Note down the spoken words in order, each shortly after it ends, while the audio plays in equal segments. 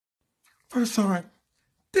First sergeant,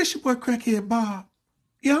 this your boy Crackhead Bob.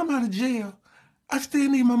 Yeah, I'm out of jail. I still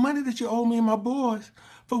need my money that you owe me and my boys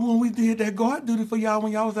for when we did that guard duty for y'all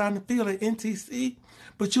when y'all was out in the field at NTC.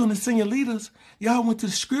 But you and the senior leaders, y'all went to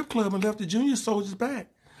the script club and left the junior soldiers back.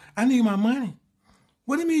 I need my money.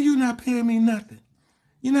 What do you mean you not paying me nothing?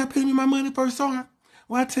 You not paying me my money, First Sergeant?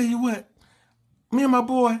 Well, I tell you what, me and my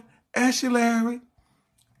boy, Ashley Larry,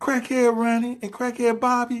 Crackhead Ronnie, and Crackhead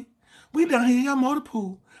Bobby, we down here in your motor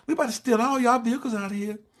pool. We about to steal all y'all vehicles out of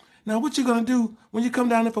here. Now, what you gonna do when you come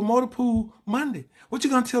down there for motor pool Monday? What you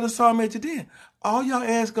gonna tell the sergeant major then? All y'all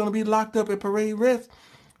ass gonna be locked up at parade rest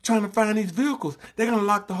trying to find these vehicles. They're gonna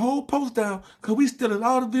lock the whole post down because we stealing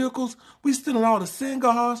all the vehicles, we stealing all the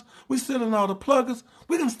cigars, we stealing all the pluggers,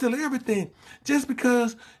 we gonna steal everything just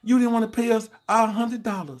because you didn't want to pay us our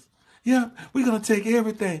 $100. Yeah, we're gonna take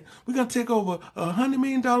everything. We're gonna take over $100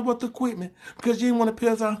 million worth of equipment because you didn't want to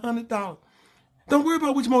pay us our $100. Don't worry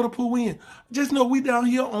about which motor pool we in. Just know we down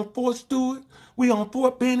here on Fort Stewart, we on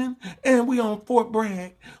Fort Benning, and we on Fort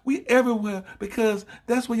Bragg. We everywhere because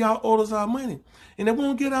that's where y'all owe us our money. And if we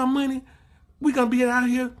don't get our money, we gonna be out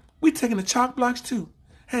here, we taking the chalk blocks too.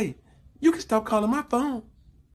 Hey, you can stop calling my phone.